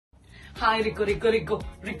Hi, Rico.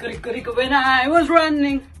 When I was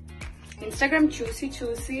running. Instagram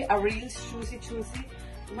choosy, a reels choosy.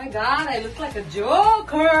 Oh my god, I look like a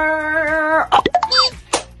joker.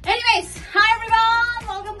 Anyways, hi everyone.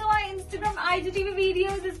 Welcome to my Instagram IGTV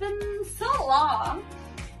videos. It's been so long.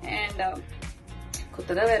 And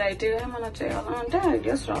కొత్తగా వెరైటీగా మనం చేయాలంటే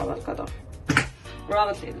ideas రావాలి కదా,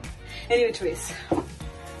 రావట్లేదు. Anyways,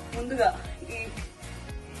 ముందుగా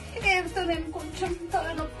ఇదేమితో నేను కొంచెం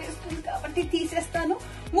తలనొప్పిస్తుంది కాబట్టి తీసేస్తాను.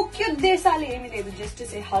 ముఖ్య ఉద్దేశాలు ఏమీ లేదు, just to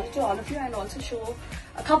say hello to all of you and also show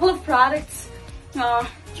a couple of products.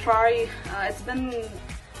 Sorry, it's been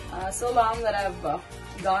so long that I've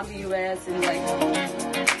gone to US and like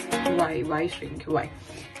why shrink, why?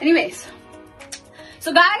 Anyways, so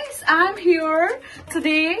guys, I'm here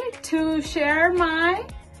today to share my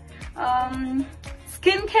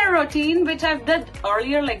skincare routine, which I've done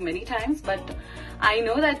earlier like many times, but I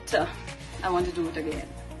know that I want to do it again,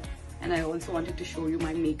 and I also wanted to show you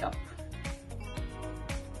my makeup.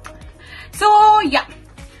 So yeah,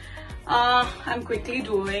 I'm quickly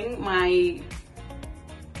doing my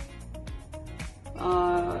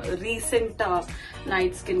recent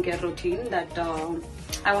night skincare routine that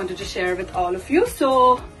I wanted to share with all of you. So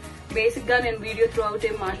basically in video throughout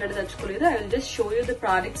I will just show you the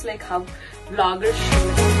products like how vloggers show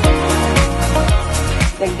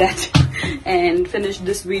like that and finish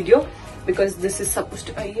this video because this is supposed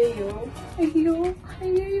to ayyo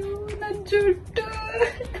na juttu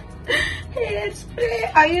hairspray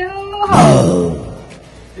ayyo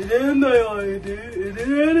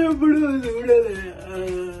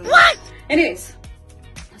what. Anyways,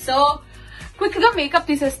 so quick గా makeup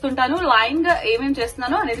తీసేస్తుంటాను. Line గా ఏమేం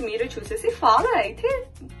చేస్తున్నానో అనేది మీరే చూసేసి follow అయితే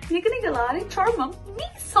నిగనిగలాడే చర్మం మీ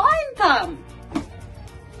సాయంత్రం.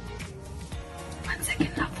 1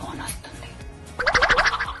 second, నా ఫోన్ వస్తుంది.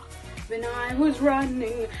 When I was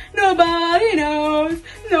running, nobody knows.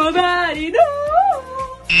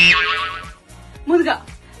 ముందుగా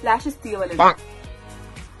lashes తీయవలేదు.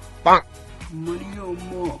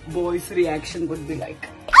 Boys reaction would be like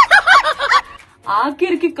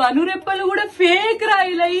ఆఖరికి కనురెప్పలు కూడా ఫేక్ రా,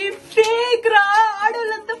 ఇలా ఈ ఫేక్ రా,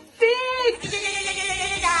 ఆడోళ్ళంతా ఫేక్.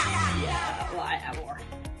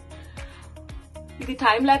 ఇది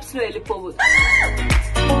టైం ల్యాప్స్ లో వెళ్ళిపోవద్దు.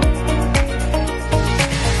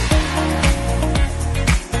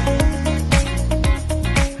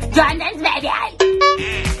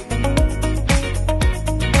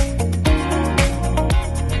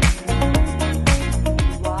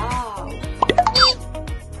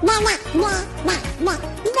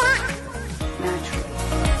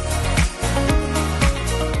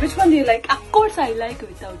 Which one do you like? Of course I like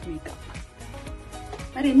without makeup.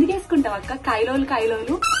 మరి ఎందుకు వేసుకుంటావు అక్క? కైలోలు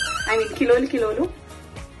ఐ మీన్ కిలోలు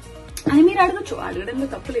అని మీరు అడగచ్చు. అడగడంలో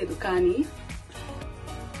తప్పులేదు, కానీ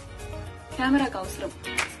కెమెరాకి అవసరం.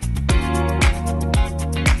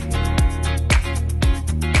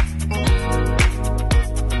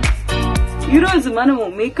 ఈరోజు మనము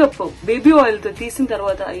మేకప్ బేబీ ఆయిల్ తో తీసిన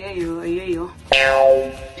తర్వాత అయ్యయ్యో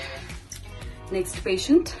నెక్స్ట్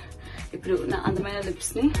పేషెంట్. ఇప్పుడు నా అందమైన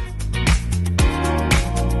లిప్స్ ని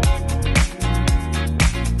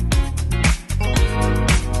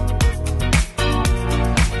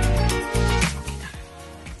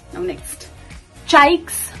నెక్స్ట్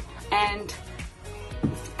చైక్స్ అండ్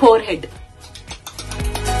ఫోర్ హెడ్.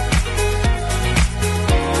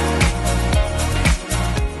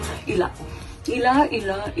 ఇలా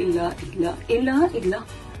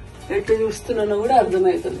ఎటు చూస్తున్నానో కూడా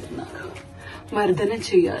అర్థమవుతుంది నాకు. మర్దన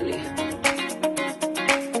చెయ్యాలి.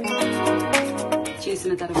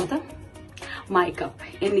 చేసిన తర్వాత మేకప్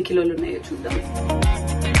ఎన్ని కిలోలు ఉన్నాయో చూద్దాం.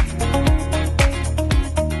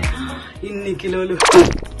 ఇన్ని కిలోలు.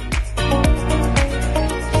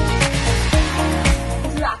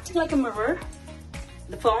 Acting like a mirror,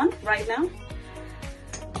 the phone right now.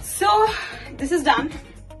 So this is done.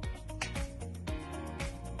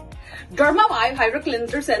 Derma Vibe Hydro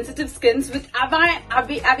Cleanser Sensitive Skins with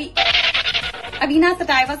Avena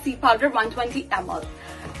Sativa Sea Powder 120 ml.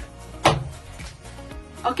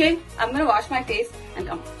 Okay, I'm gonna wash my face and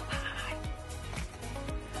come.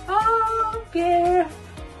 Okay,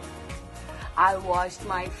 I washed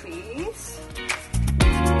my face.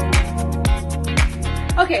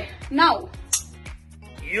 Okay, now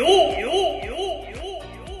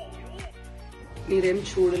మీరేం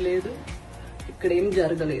చూడలేదు, ఇక్కడేం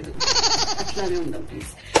జరగలేదు, అట్లానే ఉందాం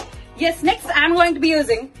please. Yes, next I'm going to be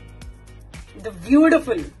using the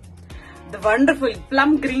beautiful, the wonderful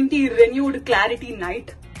Plum Green Tea Renewed Clarity Night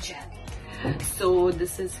Gel. So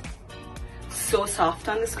this is so soft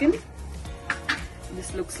on the skin. This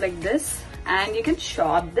looks like this, and you can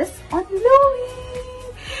shop this on Louis.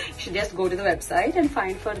 should just go to the website and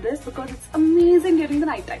find for this because it's amazing during the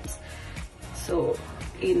night times. So,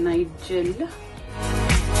 a night gel.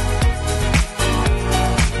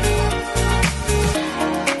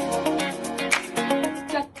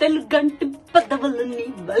 Ganti padavalani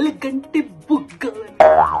balganti buggalani.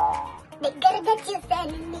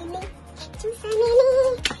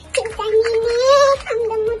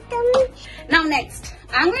 Now next,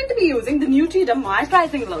 I'm going to be using the Nutrida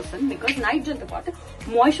moisturizing lotion because night gel apart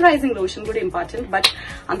moisturizing lotion good important, but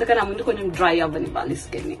antakana mundu konjam dry avvani vali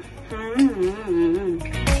skin ni.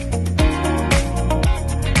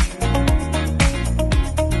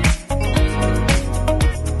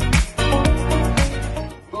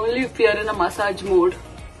 Only if you're in a massage mode,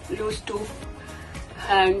 use 2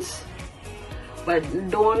 hands, but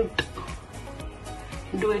don't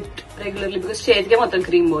do it regularly because shade ke motham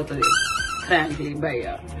cream potadi. Frankly, but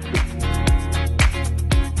yeah.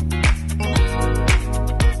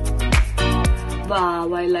 Wow,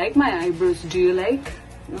 I like my eyebrows. Do you like?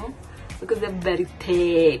 No? Because they're very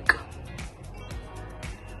thick.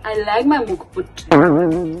 I like my mukku put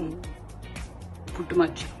too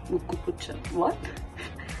much. Mukku pucha. What?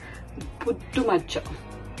 Put too much.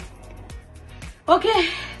 Okay,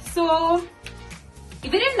 so if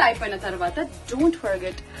you didn't like tarvata, don't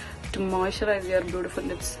forget to moisturize your beautiful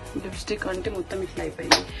lips. Lipstick ante mottam itla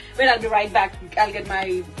ayipindi. Wait, I'll be right back. I'll get my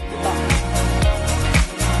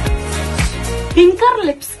pinker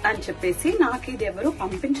lips అని చెప్పేసి నాకు ఇది ఎవరు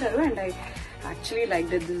పంపించారు and I actually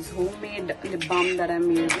liked it. This is homemade lip balm that I'm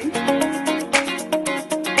using.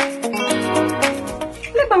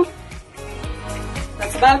 Lip balm.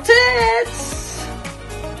 That's about it.